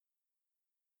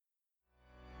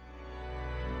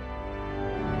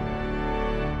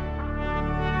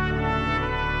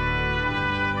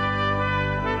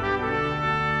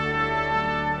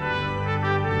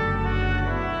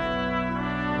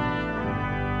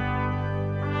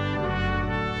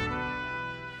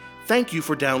Thank you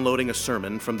for downloading a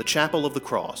sermon from the Chapel of the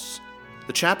Cross.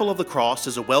 The Chapel of the Cross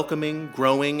is a welcoming,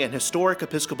 growing, and historic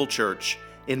Episcopal church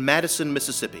in Madison,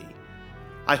 Mississippi.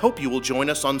 I hope you will join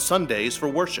us on Sundays for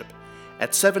worship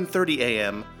at 7:30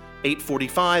 a.m.,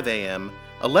 8:45 a.m.,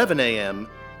 11 a.m.,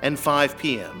 and 5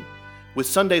 p.m., with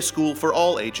Sunday school for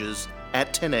all ages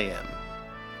at 10 a.m.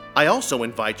 I also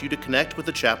invite you to connect with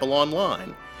the chapel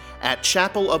online at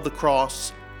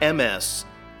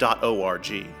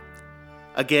chapelofthecrossms.org.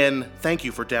 Again, thank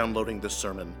you for downloading this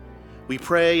sermon. We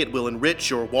pray it will enrich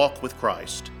your walk with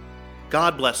Christ.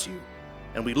 God bless you,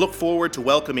 and we look forward to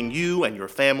welcoming you and your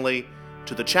family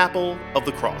to the Chapel of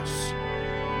the Cross.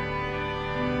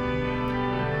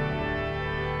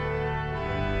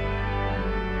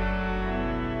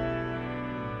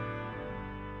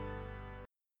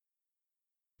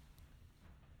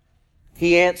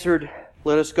 He answered,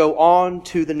 "Let us go on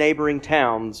to the neighboring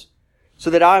towns, so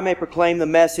that I may proclaim the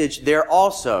message there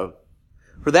also.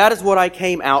 For that is what I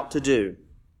came out to do."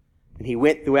 And he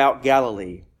went throughout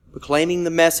Galilee, proclaiming the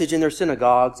message in their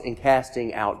synagogues and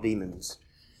casting out demons.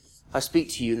 I speak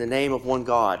to you in the name of one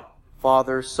God,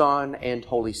 Father, Son, and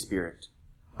Holy Spirit.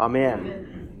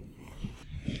 Amen.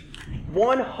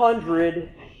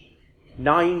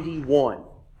 191.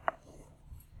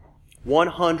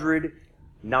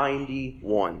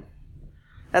 191.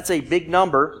 That's a big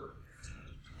number,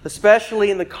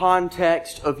 especially in the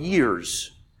context of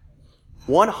years.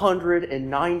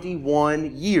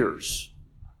 191 years.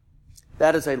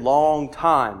 That is a long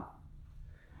time.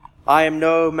 I am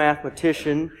no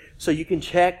mathematician, so you can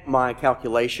check my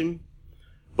calculation.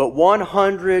 But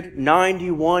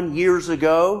 191 years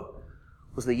ago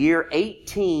was the year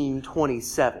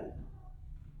 1827.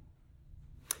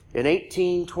 In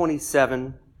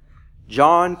 1827,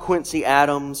 John Quincy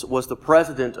Adams was the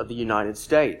President of the United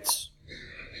States.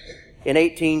 In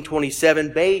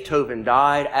 1827, Beethoven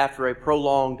died after a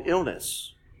prolonged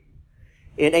illness.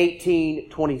 In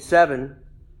 1827,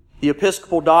 the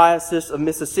Episcopal Diocese of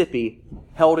Mississippi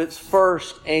held its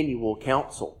first annual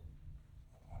council.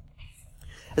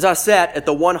 As I sat at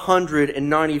the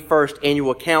 191st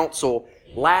annual council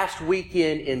last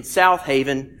weekend in South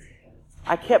Haven,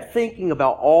 I kept thinking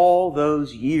about all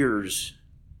those years.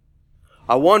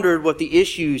 I wondered what the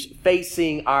issues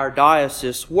facing our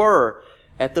diocese were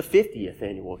at the 50th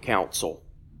Annual Council,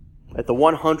 at the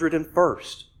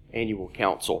 101st Annual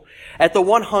Council, at the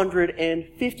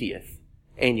 150th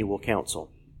Annual Council.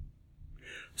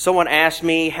 Someone asked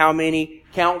me how many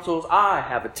councils I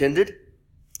have attended.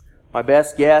 My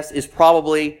best guess is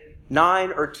probably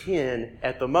 9 or 10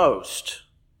 at the most.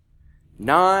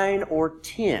 9 or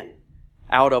 10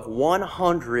 out of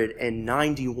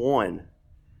 191.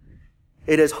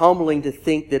 It is humbling to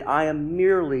think that I am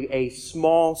merely a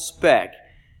small speck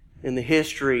in the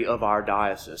history of our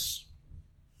diocese.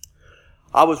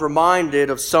 I was reminded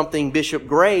of something Bishop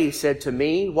Gray said to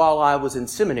me while I was in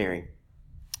seminary.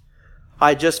 I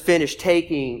had just finished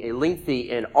taking a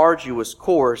lengthy and arduous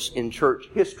course in church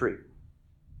history.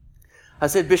 I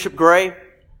said, "Bishop Gray, it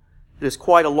is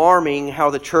quite alarming how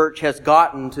the church has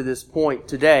gotten to this point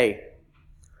today.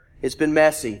 It's been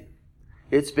messy.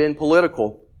 It's been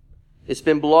political. It's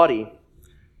been bloody.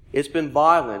 It's been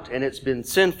violent, and it's been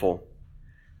sinful.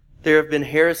 There have been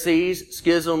heresies,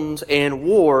 schisms, and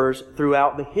wars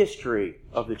throughout the history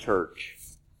of the church."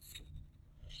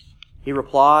 He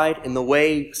replied in the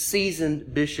way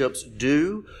seasoned bishops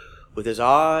do, with his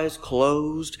eyes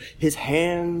closed, his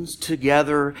hands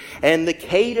together, and the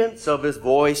cadence of his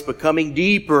voice becoming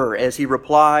deeper as he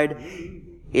replied,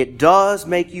 "It does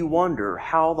make you wonder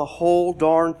how the whole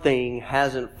darn thing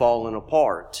hasn't fallen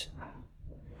apart.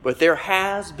 But there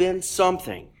has been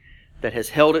something that has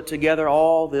held it together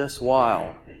all this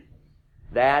while.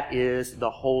 That is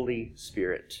the Holy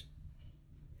Spirit."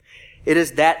 It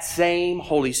is that same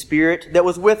Holy Spirit that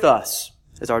was with us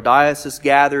as our diocese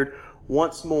gathered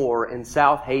once more in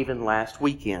South Haven last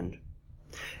weekend.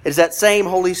 It is that same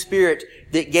Holy Spirit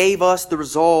that gave us the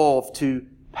resolve to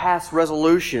pass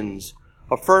resolutions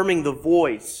affirming the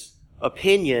voice,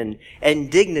 opinion,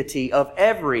 and dignity of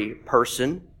every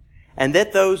person, and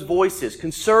that those voices,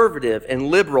 conservative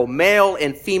and liberal, male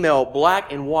and female,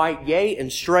 black and white, gay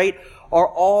and straight, are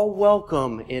all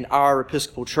welcome in our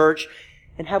Episcopal Church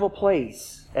and have a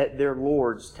place at their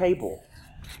Lord's table.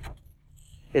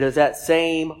 It is that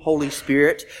same Holy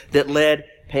Spirit that led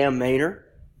Pam Maynor,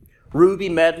 Ruby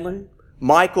Medlin,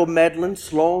 Michael Medlin,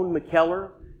 Sloan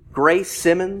McKellar, Grace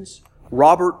Simmons,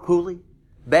 Robert Pooley,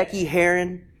 Becky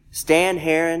Herron, Stan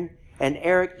Herron, and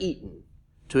Eric Eaton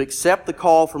to accept the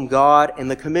call from God and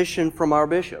the commission from our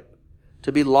bishop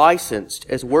to be licensed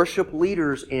as worship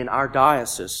leaders in our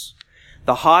diocese,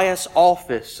 the highest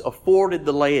office afforded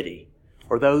the laity,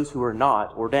 or those who are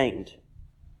not ordained.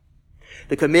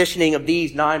 The commissioning of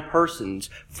these 9 persons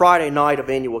Friday night of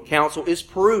annual council is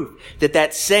proof that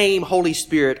that same Holy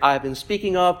Spirit I have been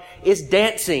speaking of is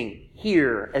dancing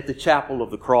here at the Chapel of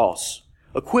the Cross,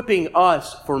 equipping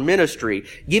us for ministry,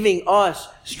 giving us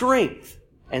strength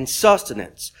and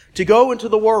sustenance to go into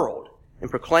the world and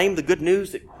proclaim the good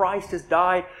news that Christ has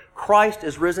died, Christ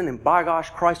is risen, and by gosh,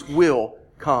 Christ will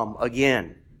come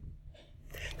again.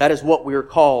 That is what we are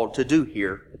called to do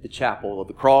here at the Chapel of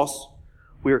the Cross.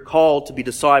 We are called to be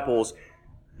disciples,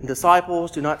 and disciples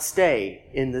do not stay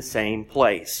in the same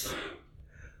place.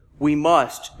 We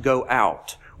must go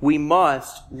out. We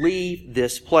must leave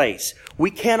this place. We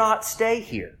cannot stay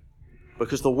here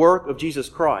because the work of Jesus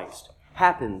Christ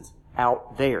happens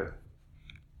out there.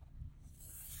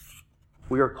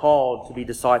 We are called to be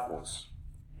disciples,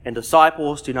 and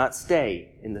disciples do not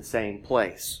stay in the same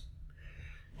place.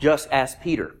 Just as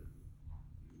Peter.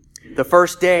 The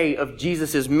first day of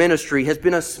Jesus' ministry has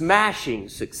been a smashing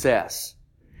success.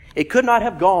 It could not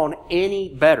have gone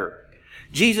any better.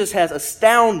 Jesus has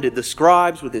astounded the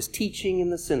scribes with his teaching in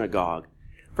the synagogue,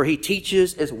 for he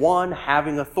teaches as one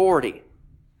having authority.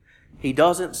 He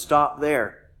doesn't stop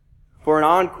there. For an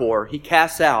encore, he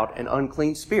casts out an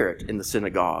unclean spirit in the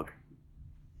synagogue.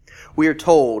 We are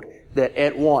told that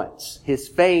at once his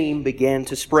fame began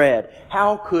to spread.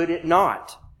 How could it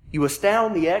not? You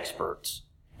astound the experts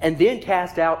and then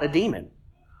cast out a demon.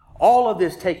 All of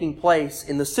this taking place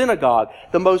in the synagogue,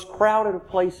 the most crowded of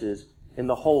places in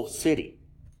the whole city.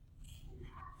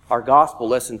 Our gospel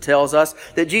lesson tells us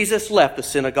that Jesus left the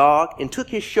synagogue and took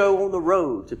his show on the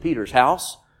road to Peter's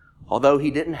house, although he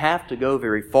didn't have to go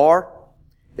very far.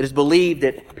 It is believed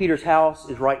that Peter's house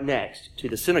is right next to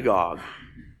the synagogue.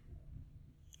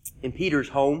 In Peter's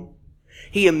home,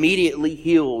 he immediately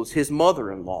heals his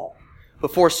mother-in-law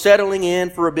before settling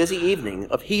in for a busy evening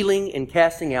of healing and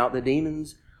casting out the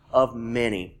demons of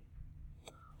many.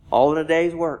 All in a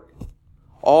day's work.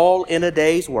 All in a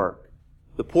day's work.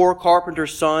 The poor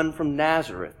carpenter's son from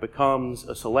Nazareth becomes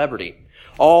a celebrity.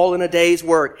 All in a day's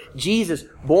work. Jesus,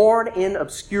 born in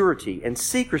obscurity and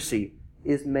secrecy,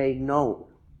 is made known.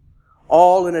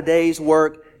 All in a day's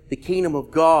work, the kingdom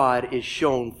of God is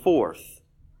shown forth.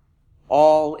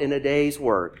 All in a day's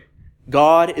work,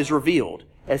 God is revealed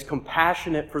as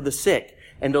compassionate for the sick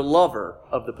and a lover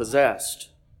of the possessed.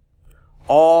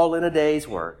 All in a day's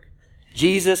work,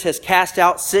 Jesus has cast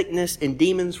out sickness and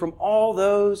demons from all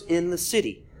those in the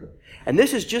city. And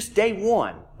this is just day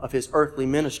 1 of his earthly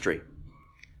ministry.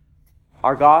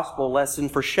 Our gospel lesson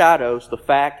foreshadows the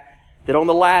fact that on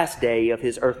the last day of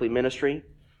his earthly ministry,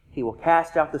 he will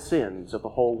cast out the sins of the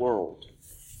whole world.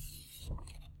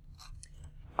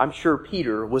 I'm sure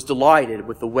Peter was delighted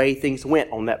with the way things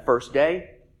went on that first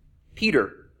day.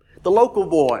 Peter, the local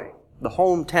boy, the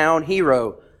hometown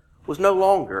hero, was no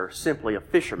longer simply a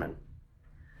fisherman.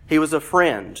 He was a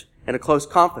friend and a close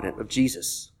confidant of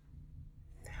Jesus.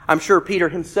 I'm sure Peter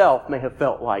himself may have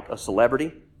felt like a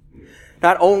celebrity.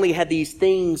 Not only had these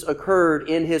things occurred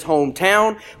in his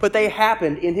hometown, but they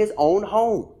happened in his own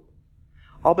home.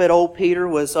 I'll bet old Peter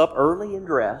was up early and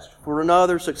dressed for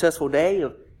another successful day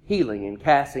of healing and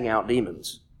casting out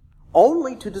demons,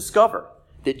 only to discover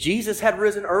that Jesus had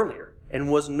risen earlier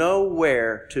and was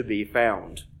nowhere to be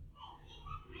found.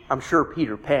 I'm sure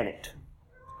Peter panicked.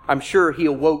 I'm sure he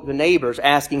awoke the neighbors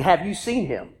asking, "Have you seen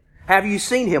him? Have you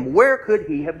seen him? Where could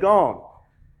he have gone?"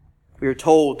 We are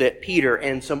told that Peter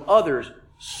and some others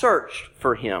searched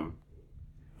for him.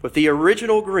 But the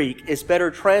original Greek is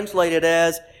better translated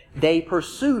as they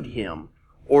pursued him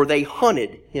or they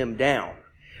hunted him down,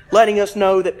 letting us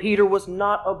know that Peter was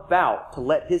not about to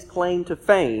let his claim to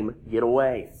fame get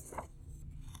away.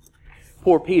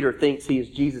 Poor Peter thinks he is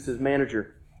Jesus'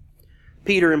 manager.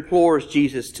 Peter implores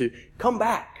Jesus to come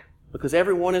back because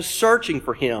everyone is searching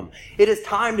for him. It is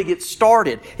time to get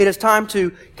started. It is time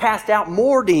to cast out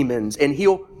more demons and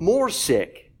heal more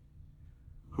sick.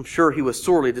 I'm sure he was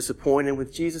sorely disappointed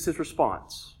with Jesus'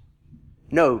 response.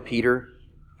 "No, Peter,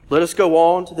 let us go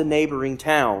on to the neighboring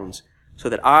towns so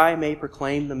that I may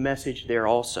proclaim the message there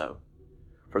also.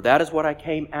 For that is what I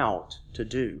came out to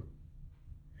do."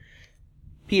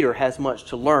 Peter has much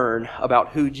to learn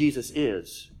about who Jesus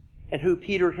is and who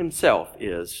Peter himself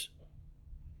is.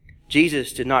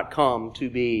 Jesus did not come to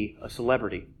be a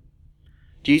celebrity.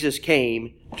 Jesus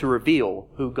came to reveal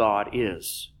who God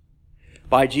is.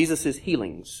 By Jesus'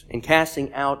 healings and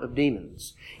casting out of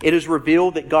demons, it is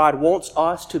revealed that God wants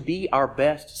us to be our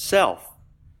best self.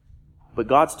 But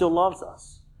God still loves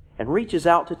us and reaches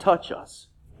out to touch us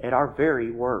at our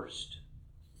very worst.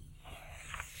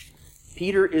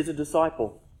 Peter is a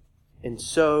disciple, and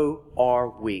so are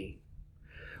we.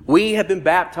 We have been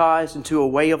baptized into a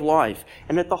way of life,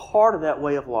 and at the heart of that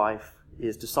way of life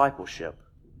is discipleship.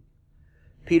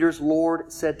 Peter's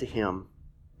Lord said to him,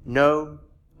 "No,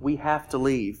 we have to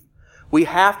leave. We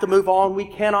have to move on. We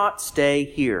cannot stay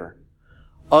here.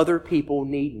 Other people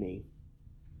need me.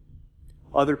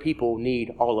 Other people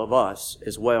need all of us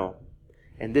as well.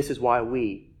 And this is why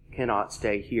we cannot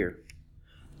stay here."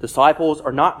 Disciples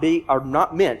are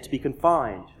not meant to be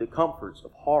confined to the comforts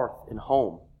of hearth and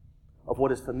home, of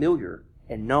what is familiar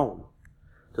and known.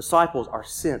 Disciples are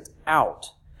sent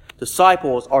out.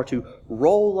 Disciples are to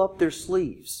roll up their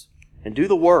sleeves and do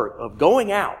the work of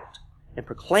going out and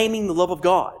proclaiming the love of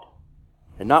God,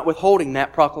 and not withholding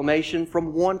that proclamation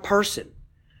from one person,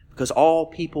 because all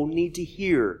people need to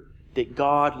hear that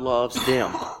God loves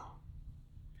them.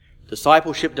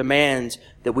 Discipleship demands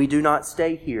that we do not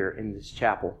stay here in this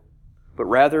chapel, but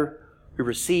rather we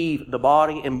receive the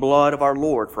body and blood of our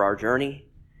Lord for our journey,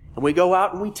 and we go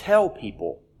out and we tell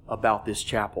people about this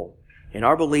chapel and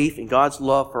our belief in God's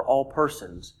love for all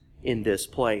persons in this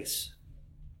place.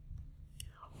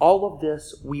 All of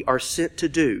this we are sent to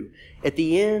do at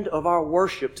the end of our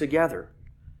worship together.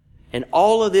 And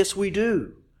all of this we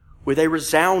do with a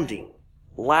resounding,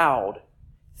 loud,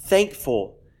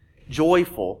 thankful,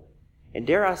 joyful, and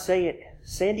dare I say it,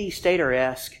 Sandy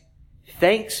Stater-esque,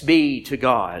 thanks be to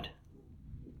God.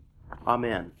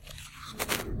 Amen.